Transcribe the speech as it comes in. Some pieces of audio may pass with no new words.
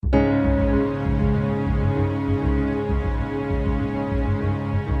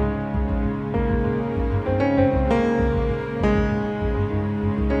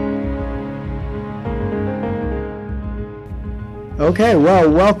Okay, well,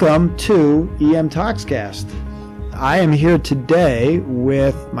 welcome to EM Talkscast. I am here today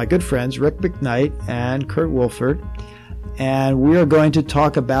with my good friends Rick McKnight and Kurt Wolfert, and we are going to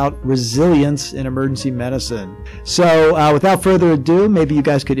talk about resilience in emergency medicine. So without further ado, maybe you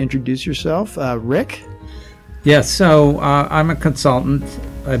guys could introduce yourself. Rick? Yes, so I'm a consultant.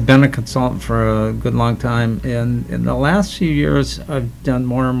 I've been a consultant for a good long time, and in the last few years I've done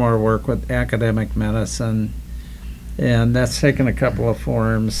more and more work with academic medicine, and that's taken a couple of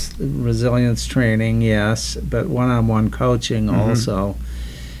forms. Resilience training, yes, but one-on-one coaching also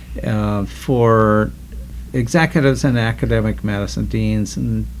for executives in academic medicine, deans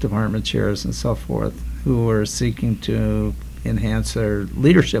and department chairs and so forth, who are seeking to enhance their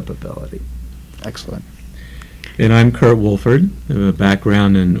leadership ability. Excellent. And I'm Kurt Wolfert. I have a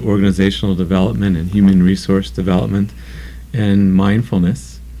background in organizational development and human resource development and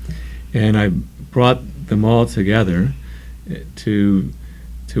mindfulness. And I brought them all together to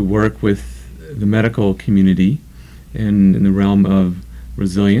work with the medical community and in the realm of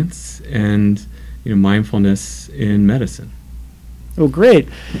resilience and mindfulness in medicine. Oh, great.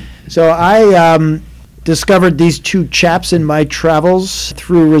 So I discovered these two chaps in my travels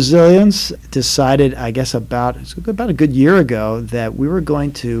through resilience. Decided, I guess about a good year ago, that we were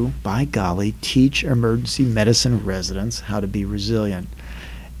going to, by golly, teach emergency medicine residents how to be resilient.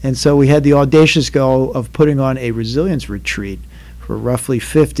 And so we had the audacious goal of putting on a resilience retreat for roughly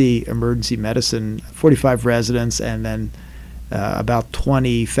 50 emergency medicine, 45 residents, and then about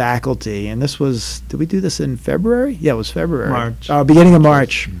 20 faculty. And this was, did we do this in February? Yeah, it was February. March. Beginning of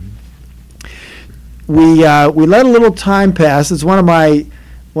March. We let a little time pass. It's one of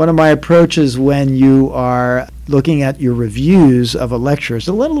my approaches when you are looking at your reviews of a lecture.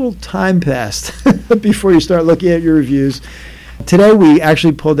 So let a little time pass before you start looking at your reviews. Today we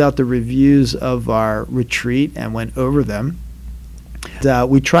actually pulled out the reviews of our retreat and went over them.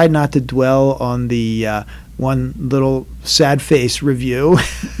 We tried not to dwell on the one little sad face review,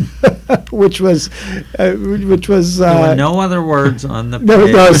 which was there were no other words on the page.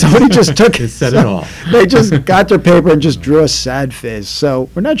 No, somebody just took It said it all. They just got their paper and just drew a sad face. So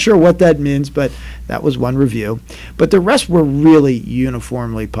we're not sure what that means, but that was one review. But the rest were really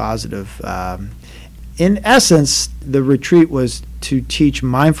uniformly positive. In essence, the retreat was to teach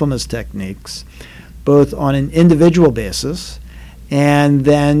mindfulness techniques, both on an individual basis and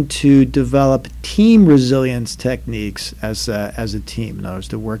then to develop team resilience techniques as a team. In other words,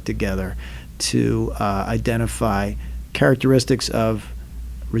 to work together to identify characteristics of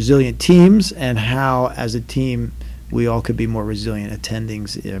resilient teams and how, as a team, we all could be more resilient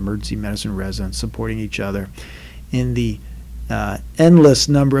attendings, emergency medicine residents, supporting each other in the endless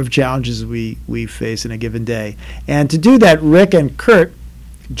number of challenges we face in a given day. And to do that, Rick and Kurt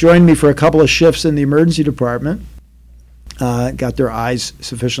joined me for a couple of shifts in the emergency department, got their eyes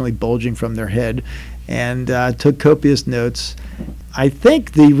sufficiently bulging from their head, and took copious notes. I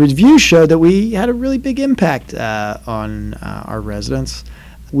think the review showed that we had a really big impact on our residents.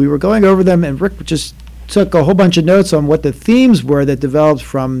 We were going over them, and Rick just took a whole bunch of notes on what the themes were that developed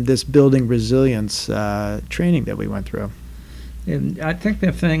from this building resilience training that we went through. And I think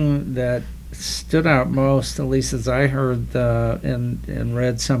the thing that stood out most, at least as I heard and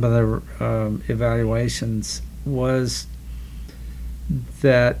read some of the evaluations, was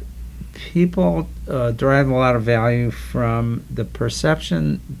that people derive a lot of value from the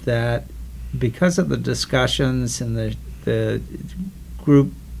perception that because of the discussions and the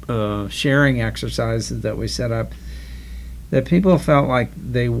group sharing exercises that we set up, that people felt like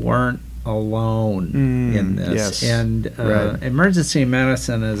they weren't alone in this. Yes. And emergency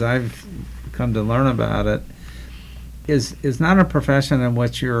medicine, as I've come to learn about it, is not a profession in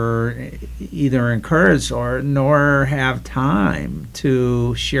which you're either encouraged nor have time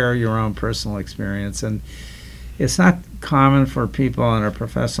to share your own personal experience. And it's not common for people in a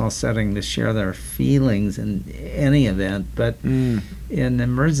professional setting to share their feelings in any event, but in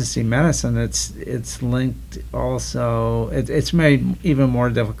emergency medicine, it's linked also. It's made even more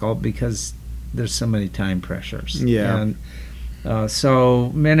difficult because there's so many time pressures. Yeah. And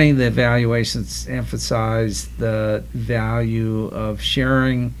so many of the evaluations emphasize the value of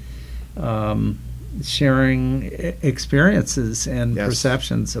sharing experiences and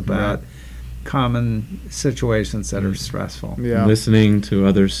perceptions about common situations that are stressful. Yeah. Listening to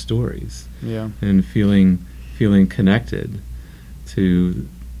others' stories. Yeah. And feeling connected to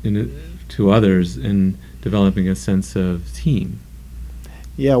others and developing a sense of team.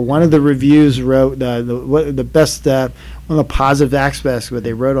 Yeah, one of the reviews wrote the best, one of the positive aspects what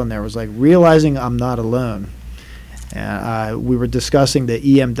they wrote on there was like realizing I'm not alone. We were discussing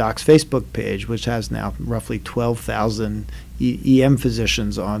the EM Docs Facebook page, which has now roughly 12,000 EM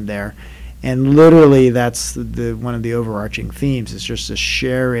physicians on there. And literally, that's one of the overarching themes. Is just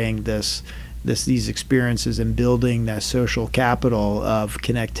sharing these experiences and building that social capital of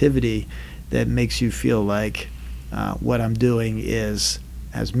connectivity that makes you feel like what I'm doing has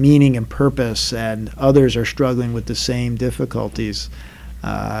meaning and purpose, and others are struggling with the same difficulties.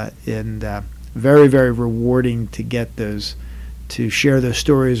 And very, very rewarding to get to share those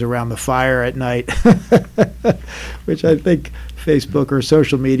stories around the fire at night, which I think Facebook or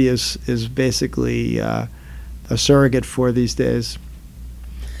social media is basically a surrogate for these days.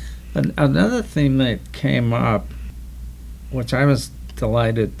 Another theme that came up, which I was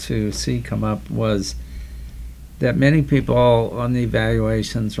delighted to see come up, was that many people on the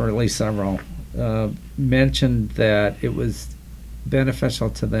evaluations, or at least several, mentioned that it was beneficial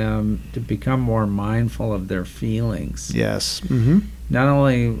to them to become more mindful of their feelings. Yes. Mm-hmm. Not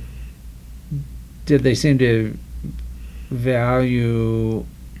only did they seem to value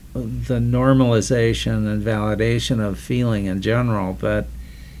the normalization and validation of feeling in general, but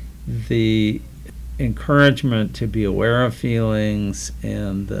the encouragement to be aware of feelings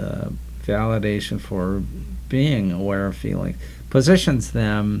and the validation for being aware of feelings positions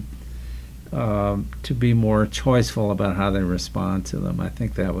them to be more choiceful about how they respond to them. I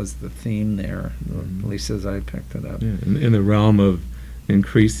think that was the theme there, at least as I picked it up. Yeah, in the realm of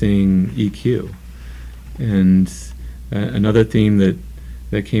increasing EQ. And another theme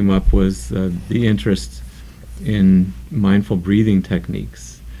that came up was the interest in mindful breathing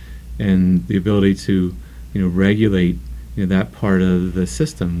techniques and the ability to regulate that part of the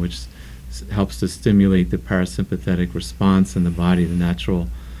system, which helps to stimulate the parasympathetic response in the body, the natural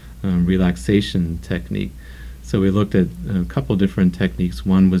relaxation technique. So we looked at a couple different techniques.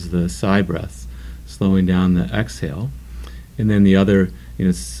 One was the sigh breaths, slowing down the exhale, and then the other,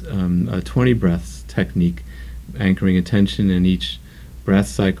 a 20 breaths technique, anchoring attention in each breath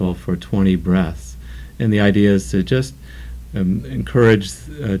cycle for 20 breaths. And the idea is to just encourage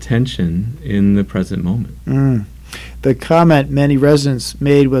attention in the present moment. The comment many residents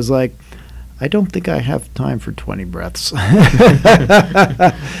made was like, I don't think I have time for 20 breaths.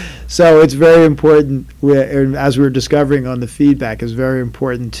 So it's very important, as we're discovering on the feedback, it's very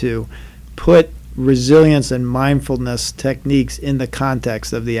important to put resilience and mindfulness techniques in the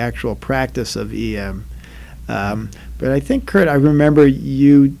context of the actual practice of EM. But I think, Kurt, I remember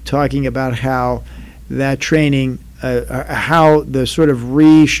you talking about how that training, how the sort of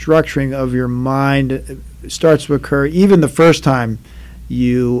restructuring of your mind starts to occur even the first time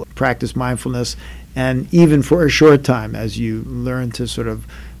you practice mindfulness, and even for a short time as you learn to sort of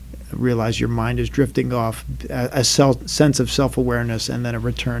realize your mind is drifting off, a sense of self-awareness, and then a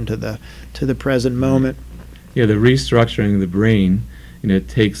return to the present moment. Yeah, the restructuring of the brain,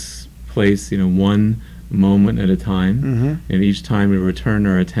 takes place, one moment at a time, and each time we return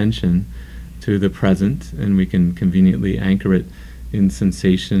our attention to the present, and we can conveniently anchor it in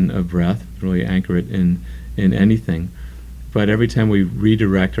sensation of breath, really anchor it in anything. But every time we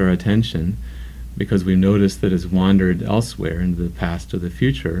redirect our attention, because we notice that it's wandered elsewhere into the past or the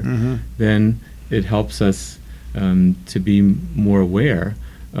future, then it helps us to be more aware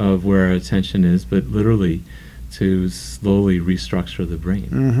of where our attention is, but literally to slowly restructure the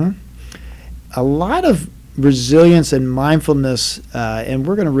brain. A lot of resilience and mindfulness, and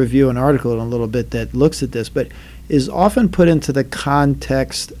we're going to review an article in a little bit that looks at this, but is often put into the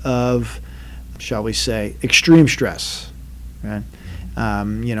context of, shall we say, extreme stress. Right?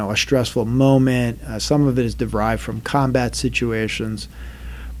 A stressful moment. Some of it is derived from combat situations.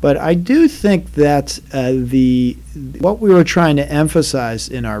 But I do think that what we were trying to emphasize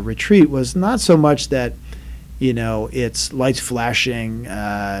in our retreat was not so much that, it's lights flashing,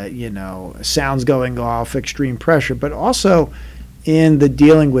 sounds going off, extreme pressure, but also in the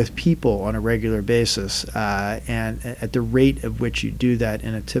dealing with people on a regular basis, and at the rate at which you do that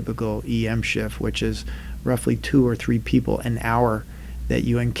in a typical EM shift, which is roughly 2 or 3 people an hour that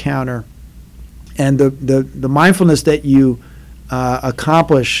you encounter. And the mindfulness that you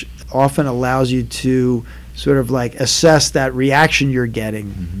accomplish often allows you to sort of like assess that reaction you're getting,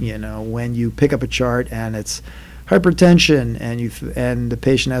 when you pick up a chart and it's hypertension and the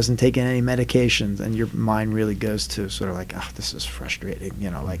patient hasn't taken any medications, and your mind really goes to sort of like, oh, this is frustrating,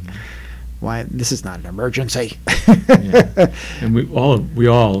 like, why, this is not an emergency. And we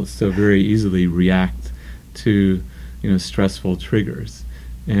all so very easily react to stressful triggers,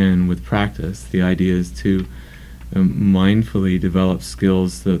 and with practice the idea is to mindfully develop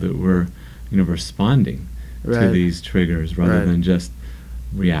skills so that we're responding to these triggers rather than just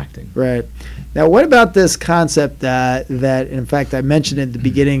reacting. Right. Now, what about this concept that in fact I mentioned at the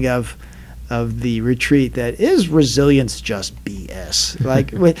beginning of of the retreat that is resilience just BS?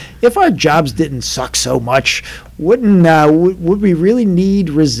 Like, if our jobs didn't suck so much, wouldn't would we really need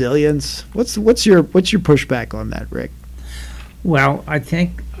resilience? What's your pushback on that, Rick? Well, I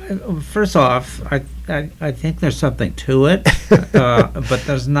think first off, I think there's something to it, but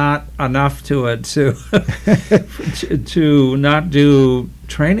there's not enough to it to not do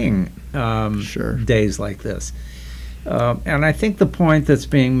training days like this. And I think the point that's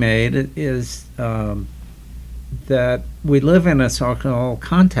being made is that we live in a social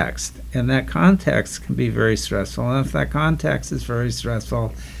context, and that context can be very stressful. And if that context is very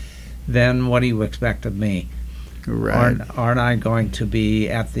stressful, then what do you expect of me? Right. Aren't I going to be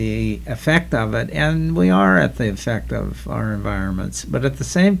at the effect of it? And we are at the effect of our environments. But at the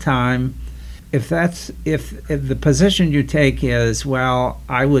same time, if the position you take is, well,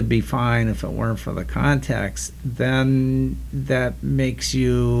 I would be fine if it weren't for the context, then that makes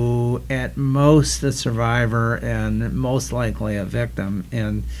you at most a survivor and most likely a victim,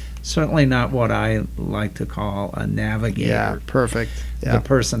 and certainly not what I like to call a navigator. Yeah, perfect. Yeah. The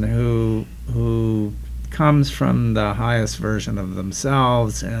person who comes from the highest version of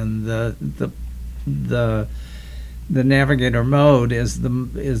themselves, and the navigator mode is the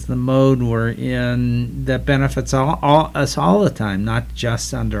mode we're in that benefits us all the time, not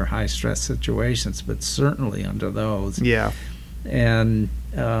just under high stress situations, but certainly under those. Yeah. And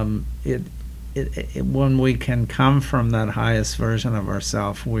when we can come from that highest version of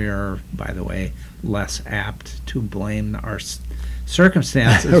ourselves, we are, by the way, less apt to blame our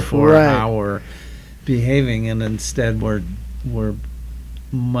circumstances for right. how we're behaving, and instead we're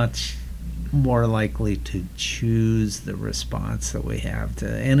much more likely to choose the response that we have to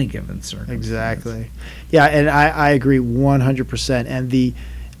any given circumstance. Exactly. Yeah, and I agree 100%. And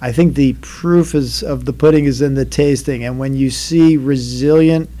I think the proof of the pudding is in the tasting. And when you see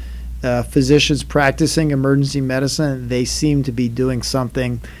resilient physicians practicing emergency medicine, they seem to be doing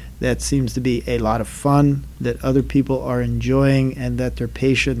something that seems to be a lot of fun, that other people are enjoying, and that their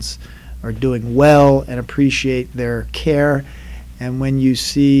patients are doing well and appreciate their care. And when you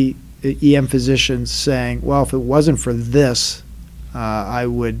see EM physicians saying, well, if it wasn't for this, I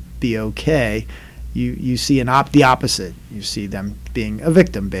would be okay, you see the opposite. You see them being a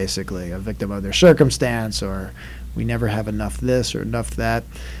victim, basically, a victim of their circumstance, or we never have enough this or enough that.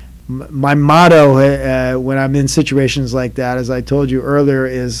 My motto when I'm in situations like that, as I told you earlier,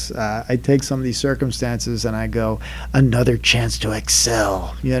 is I take some of these circumstances and I go, another chance to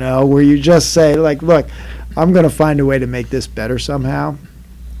excel, where you just say, like, look, I'm going to find a way to make this better somehow.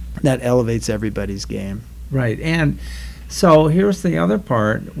 That elevates everybody's game. Right. And so here's the other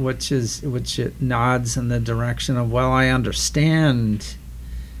part, which it nods in the direction of, well, I understand.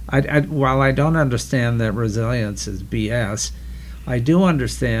 While I don't understand that resilience is BS, I do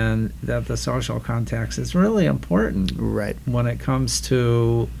understand that the social context is really important, right, when it comes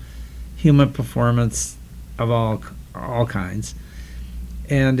to human performance of all kinds.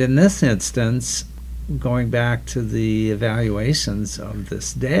 And in this instance, going back to the evaluations of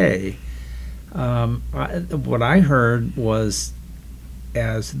this day, what I heard was,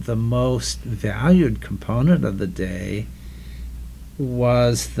 as the most valued component of the day,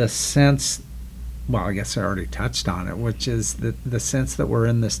 was the sense, well, I guess I already touched on it, which is the sense that we're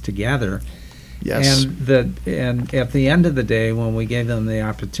in this together. Yes. And at the end of the day, when we gave them the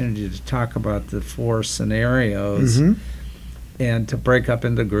opportunity to talk about the 4 scenarios, mm-hmm. and to break up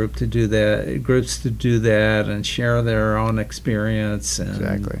into groups to do that and share their own experience and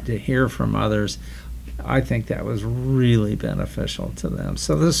exactly. to hear from others, I think that was really beneficial to them.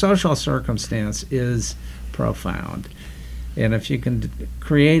 So the social circumstance is profound. And if you can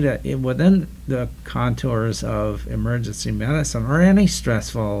create within the contours of emergency medicine or any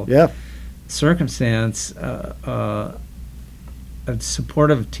stressful circumstance, a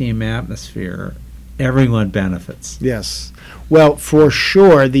supportive team atmosphere, everyone benefits. Yes. Well, for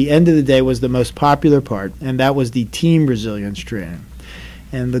sure, the end of the day was the most popular part, and that was the team resilience training.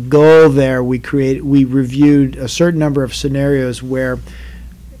 And the goal there, we reviewed a certain number of scenarios where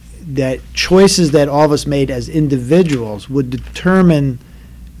that choices that all of us made as individuals would determine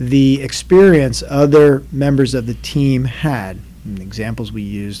the experience other members of the team had. And the examples we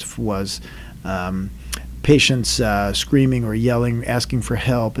used was patients screaming or yelling, asking for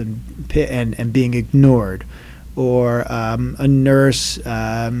help, and being ignored, or a nurse,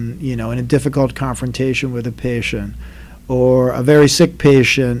 in a difficult confrontation with a patient, or a very sick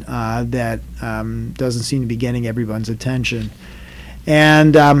patient that doesn't seem to be getting everyone's attention.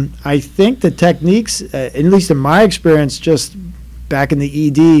 And I think the techniques, at least in my experience, just back in the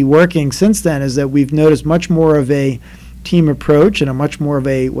ED working since then, is that we've noticed much more of a team approach and a much more of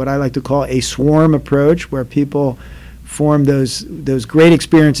a what I like to call a swarm approach, where people form those great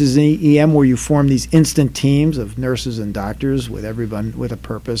experiences in EM where you form these instant teams of nurses and doctors with everyone with a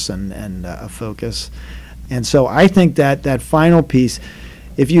purpose and a focus. And so I think that final piece,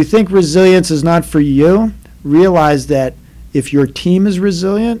 if you think resilience is not for you, realize that if your team is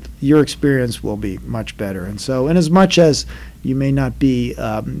resilient, your experience will be much better. And so, in as much as you may not be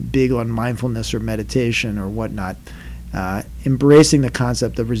big on mindfulness or meditation or whatnot, embracing the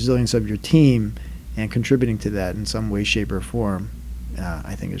concept of resilience of your team and contributing to that in some way, shape, or form,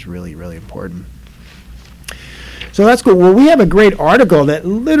 I think is really, really important. So that's cool. Well, we have a great article that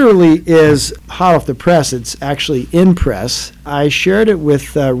literally is hot off the press. It's actually in press. I shared it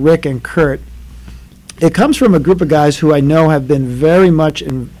with Rick and Kurt. It comes from a group of guys who I know have been very much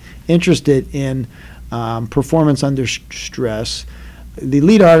interested in performance under stress. The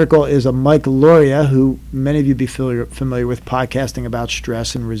lead article is a Mike Loria, who many of you be familiar with, podcasting about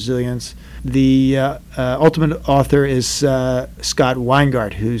stress and resilience. The ultimate author is Scott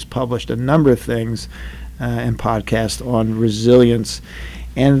Weingart, who's published a number of things and podcasts on resilience.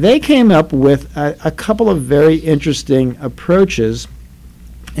 And they came up with a couple of very interesting approaches.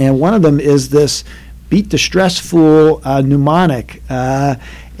 And one of them is this beat the stress fool mnemonic.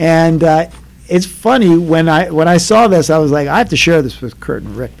 It's funny, when I saw this, I was like, I have to share this with Kurt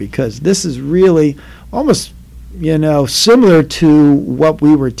and Rick, because this is really almost, similar to what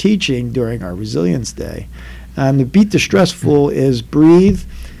we were teaching during our Resilience Day. The beat the stress fool is breathe,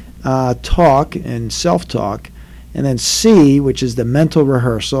 talk, and self-talk, and then C, which is the mental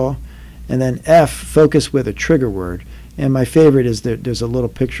rehearsal, and then F, focus with a trigger word. And my favorite is that there's a little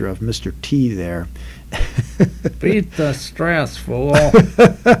picture of Mr. T there. Beat the stress, fool.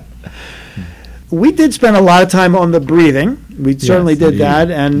 We did spend a lot of time on the breathing. We certainly did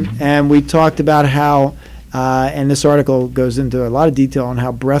that, and we talked about how, and this article goes into a lot of detail on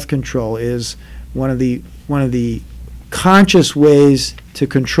how breath control is one of the conscious ways to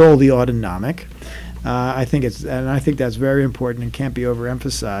control the autonomic. I think that's very important and can't be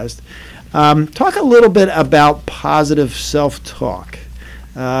overemphasized. Talk a little bit about positive self-talk.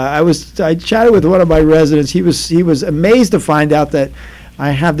 I chatted with one of my residents. He was amazed to find out that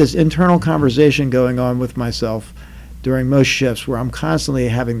I have this internal conversation going on with myself during most shifts where I'm constantly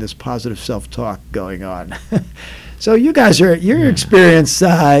having this positive self-talk going on. So you guys your experience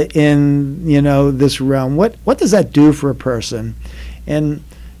in this realm. What does that do for a person, and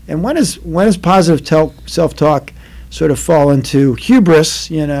when does positive self-talk sort of fall into hubris?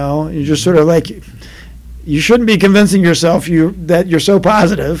 You're just sort of like, you shouldn't be convincing yourself that you're so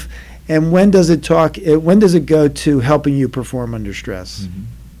positive. And when does it go to helping you perform under stress? Mm-hmm.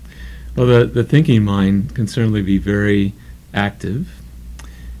 Well, the thinking mind can certainly be very active,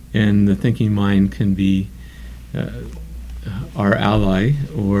 and the thinking mind can be our ally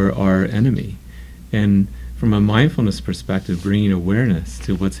or our enemy. And from a mindfulness perspective, bringing awareness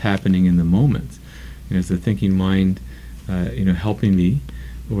to what's happening in the moment. Is the thinking mind, helping me,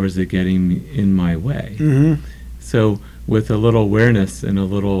 or is it getting in my way? Mm-hmm. So with a little awareness and a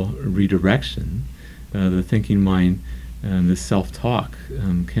little redirection, the thinking mind, the self-talk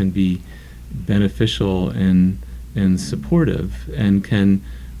can be beneficial and supportive, and can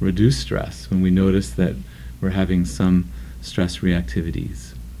reduce stress when we notice that we're having some stress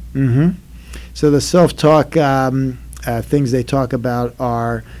reactivities. Mm-hmm. So the self-talk things they talk about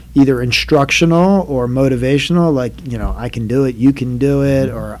are either instructional or motivational, like, I can do it, you can do it,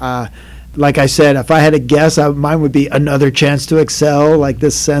 or like I said, if I had a guess, mine would be another chance to excel, like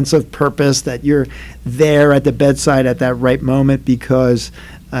this sense of purpose that you're there at the bedside at that right moment because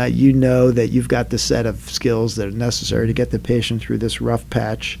you know that you've got the set of skills that are necessary to get the patient through this rough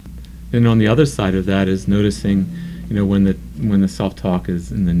patch. And on the other side of that is noticing, when the self-talk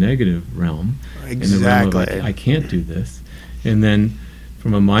is in the negative realm, exactly. in the realm of like, I can't do this, and then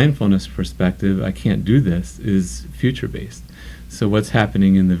from a mindfulness perspective, I can't do this is future-based. So what's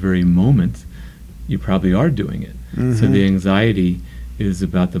happening in the very moment, you probably are doing it. Mm-hmm. So the anxiety is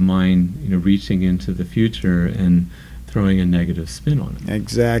about the mind, reaching into the future and throwing a negative spin on it.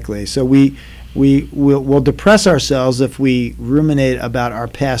 Exactly. So we'll depress ourselves if we ruminate about our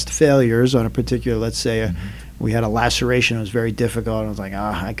past failures on a particular, let's say, we had a laceration, it was very difficult, and I was like,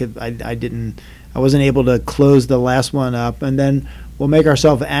 I wasn't able to close the last one up, and then we'll make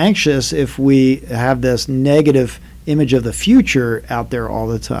ourselves anxious if we have this negative image of the future out there all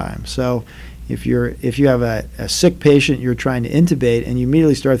the time. So if you have a sick patient you're trying to intubate and you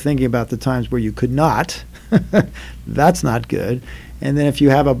immediately start thinking about the times where you could not, that's not good. And then if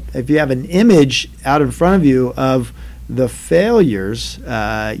you have an image out in front of you of the failures,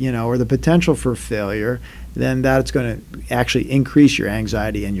 or the potential for failure, then that's going to actually increase your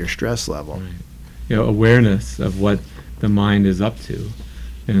anxiety and your stress level. Right. Awareness of what the mind is up to,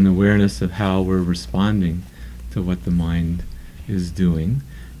 and an awareness of how we're responding to what the mind is doing,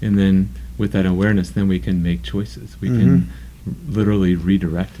 and then with that awareness, then we can make choices. We can literally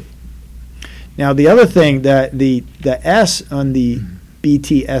redirect it. Now, the other thing, that the S on the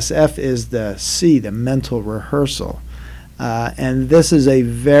BTSF is the C, the mental rehearsal, and this is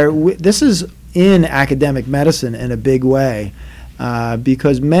this is in academic medicine in a big way,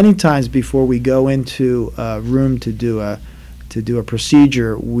 because many times before we go into a room to do a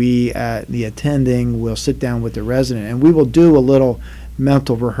procedure, the attending will sit down with the resident and we will do a little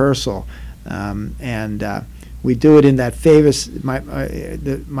mental rehearsal, and we do it in that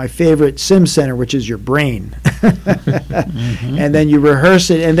my favorite sim center, which is your brain. And then you rehearse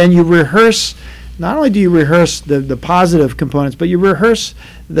it, and then you rehearse. Not only do you rehearse the positive components, but you rehearse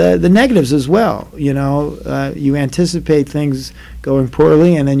the negatives as well. You anticipate things going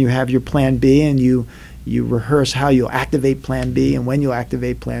poorly, and then you have your plan B, and you rehearse how you'll activate plan B, and when you'll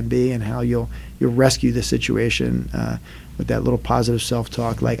activate plan B, and how you'll rescue the situation with that little positive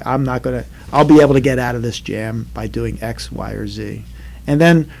self-talk, like I'll be able to get out of this jam by doing X, Y, or Z. And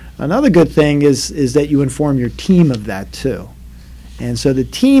then another good thing is that you inform your team of that too. And so the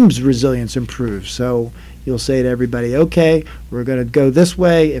team's resilience improves. So you'll say to everybody, okay, we're going to go this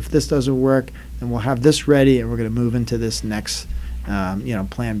way. If this doesn't work, then we'll have this ready, and we're going to move into this next,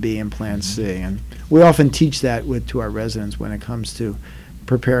 plan B and plan C. And we often teach that to our residents when it comes to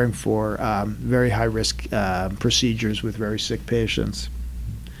preparing for very high-risk procedures with very sick patients.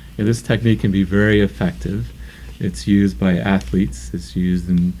 Yeah, this technique can be very effective. It's used by athletes. It's used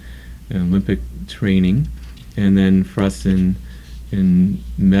in Olympic training. And then for us in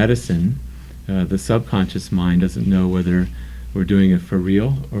medicine, the subconscious mind doesn't know whether we're doing it for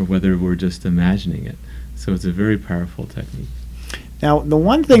real or whether we're just imagining it. So it's a very powerful technique. Now, the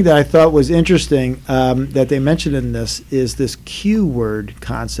one thing that I thought was interesting that they mentioned in this is this Q word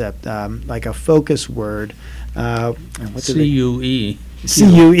concept, like a focus word. CUE.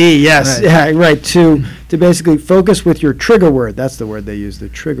 CUE, yes. Right. Yeah, right. To basically focus with your trigger word. That's the word they use, the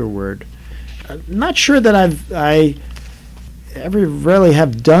trigger word. I'm not sure that I ever really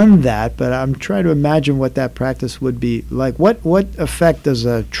have done that, but I'm trying to imagine what that practice would be like. What effect does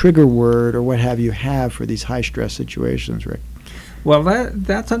a trigger word or what have you have for these high-stress situations, Rick? Well,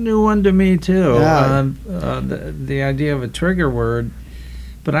 that's a new one to me too. Yeah. The idea of a trigger word,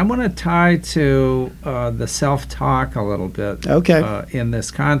 but I want to tie to the self-talk a little bit. Okay. In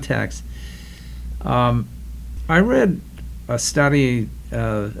this context, I read a study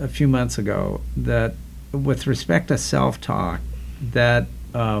a few months ago that, with respect to self-talk, that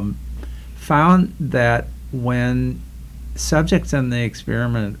found that when subjects in the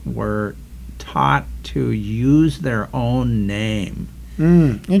experiment were taught to use their own name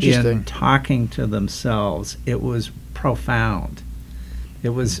Interesting. in talking to themselves, it was profound. It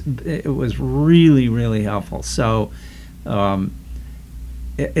was really, really helpful. So,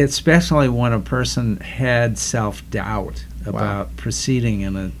 especially when a person had self-doubt about proceeding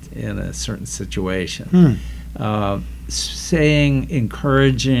in a certain situation, saying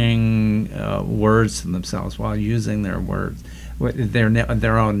encouraging words to themselves while using their words,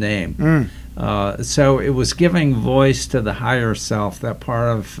 their own name. So it was giving voice to the higher self, that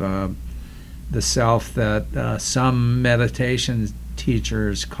part of the self that some meditation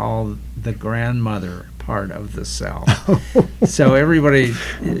teachers call the grandmother part of the self. So everybody,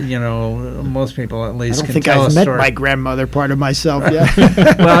 most people at least can tell a story. I don't think I've met my grandmother part of myself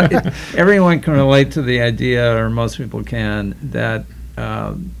yet. Well, everyone can relate to the idea, or most people can, that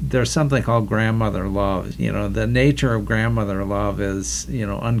there's something called grandmother love. The nature of grandmother love is,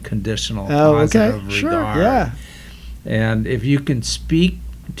 unconditional, positive regard. Sure, yeah. And if you can speak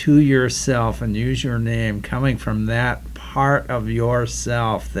to yourself and use your name coming from that part of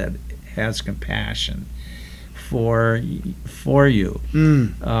yourself that has compassion for you,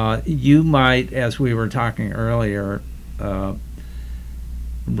 you might, as we were talking earlier,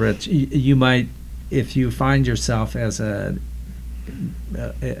 Rich, you might, if you find yourself as an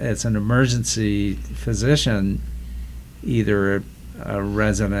emergency physician, either a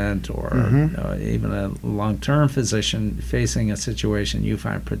resident or even a long-term physician facing a situation you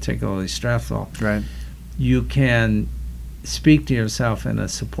find particularly stressful, right, you can speak to yourself in a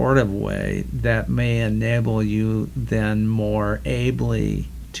supportive way that may enable you then more ably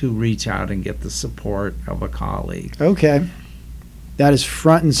to reach out and get the support of a colleague. Okay. That is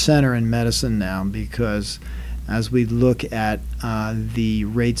front and center in medicine now, because as we look at the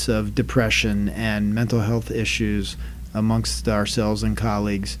rates of depression and mental health issues amongst ourselves and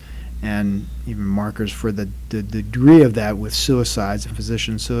colleagues, and even markers for the degree of that with suicides and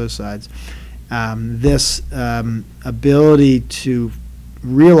physician suicides. This ability to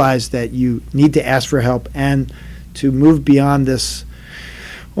realize that you need to ask for help and to move beyond this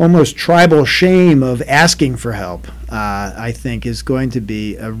almost tribal shame of asking for help, I think is going to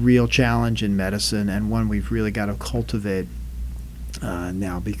be a real challenge in medicine, and one we've really got to cultivate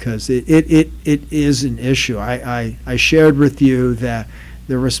now, because it is an issue. I shared with you that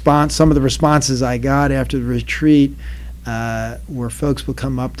some of the responses I got after the retreat where folks would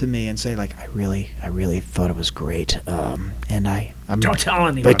come up to me and say, like, I really thought it was great, and I'm Don't tell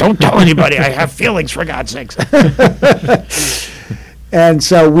anybody. but don't tell anybody. I have feelings, for God's sakes. And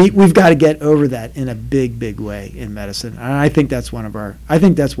so we've got to get over that in a big way in medicine. And I think that's one of our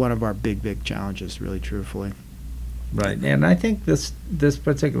big challenges, really, truthfully. Right, and I think this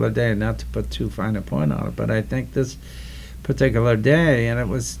particular day, not to put too fine a point on it, but I think this particular day, and it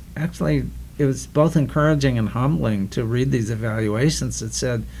was both encouraging and humbling to read these evaluations that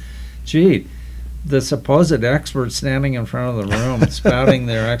said, gee, the supposed experts standing in front of the room spouting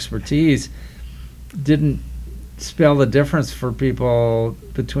their expertise didn't spell the difference for people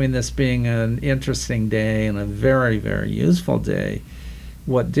between this being an interesting day and a very, very useful day.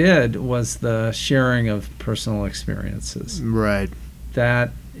 What did was the sharing of personal experiences. Right.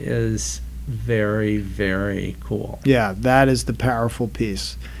 That is very, very cool. Yeah, that is the powerful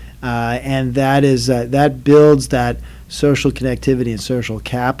piece. And that builds that social connectivity and social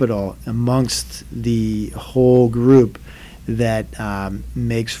capital amongst the whole group that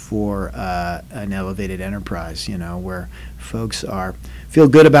makes for an elevated enterprise, where folks feel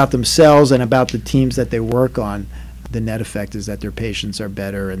good about themselves and about the teams that they work on. The net effect is that their patients are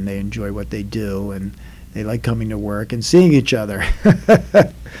better and they enjoy what they do and they like coming to work and seeing each other.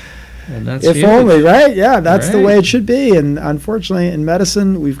 And that's if huge. only, right? Yeah, that's the Right. way it should be. And unfortunately, in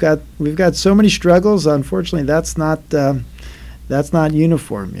medicine, we've got so many struggles. Unfortunately, that's not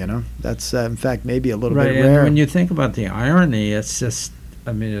uniform. That's in fact maybe a little Right, bit and rare. when you think about the irony, it just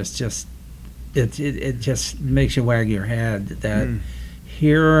makes you wag your head that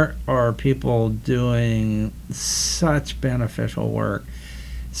here are people doing such beneficial work.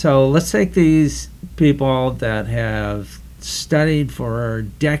 So let's take these people that have studied for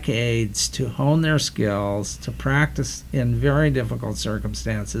decades to hone their skills, to practice in very difficult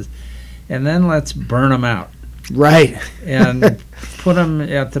circumstances, and then let's burn them out Right. and put them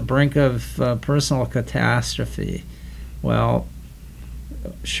at the brink of personal catastrophe. Well,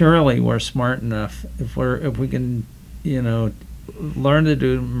 surely we're smart enough if we can, learn to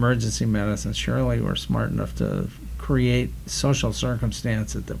do emergency medicine. Surely we're smart enough to create social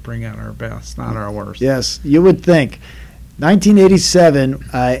circumstances that bring out our best, not our worst. Yes, you would think. 1987,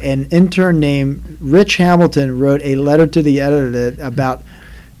 an intern named Rich Hamilton wrote a letter to the editor about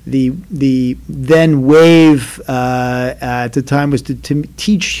the then wave at the time was to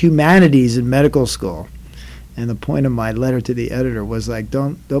teach humanities in medical school. And the point of my letter to the editor was like,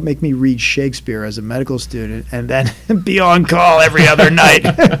 don't make me read Shakespeare as a medical student and then be on call every other night,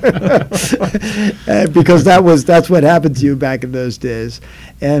 because that's what happened to you back in those days.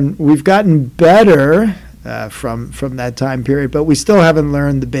 And we've gotten better from that time period, but we still haven't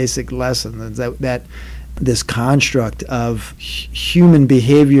learned the basic lessons that this construct of human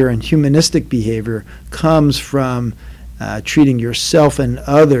behavior and humanistic behavior comes from treating yourself and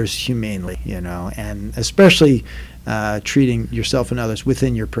others humanely, and especially treating yourself and others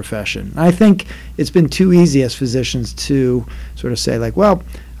within your profession. I think it's been too easy as physicians to sort of say, like, well,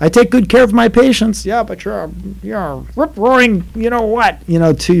 I take good care of my patients, yeah, but you're rip-roaring,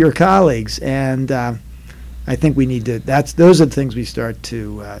 to your colleagues. And I think we need to, those are the things we start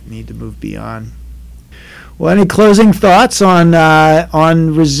to need to move beyond. Well, any closing thoughts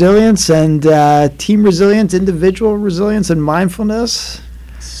on resilience and team resilience, individual resilience, and mindfulness?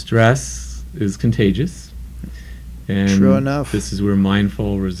 Stress is contagious. And True enough. This is where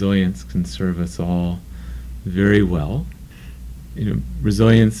mindful resilience can serve us all very well.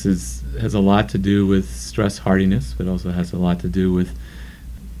 Resilience has a lot to do with stress hardiness, but also has a lot to do with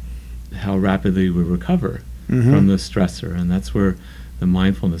how rapidly we recover from the stressor, and that's where the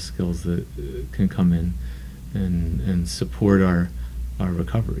mindfulness skills that can come in and support our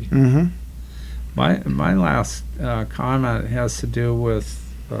recovery. Mm-hmm. My last comment has to do with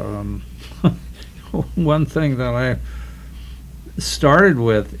one thing that I started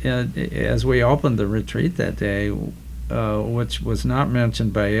with as we opened the retreat that day, which was not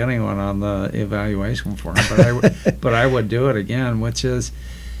mentioned by anyone on the evaluation form, but I would do it again, which is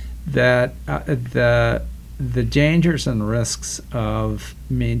that the dangers and risks of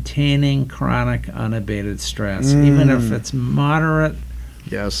maintaining chronic unabated stress, even if it's moderate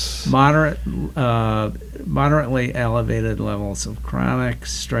Yes. Moderately elevated levels of chronic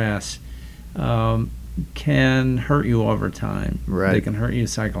stress can hurt you over time. Right. They can hurt you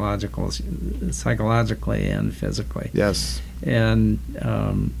psychologically and physically. Yes. And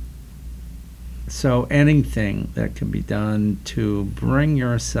so anything that can be done to bring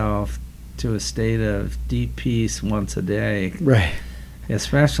yourself to a state of deep peace once a day, Right.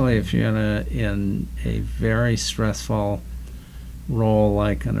 especially if you're in a very stressful role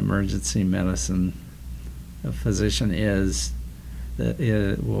like an emergency medicine a physician is, that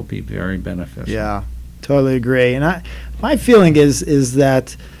it will be very beneficial. Yeah, totally agree. And my feeling is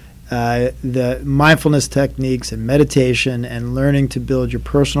that the mindfulness techniques and meditation and learning to build your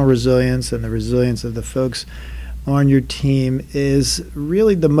personal resilience and the resilience of the folks on your team is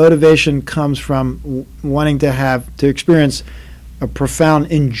really the motivation comes from wanting to experience a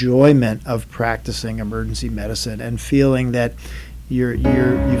profound enjoyment of practicing emergency medicine and feeling that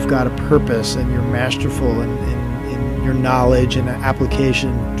you've got a purpose and you're masterful in your knowledge and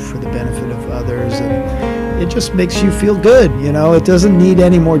application for the benefit of others, and it just makes you feel good. It doesn't need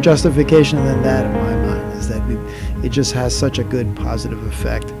any more justification than that in my mind, is that it just has such a good positive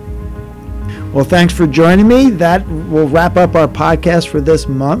effect. Well, thanks for joining me. That will wrap up our podcast for this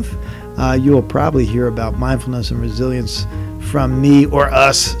month. You will probably hear about mindfulness and resilience from me or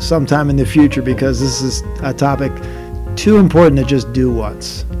us sometime in the future, because this is a topic too important to just do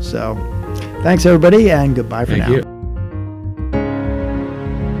once. So thanks, everybody, and goodbye for now. Thank you.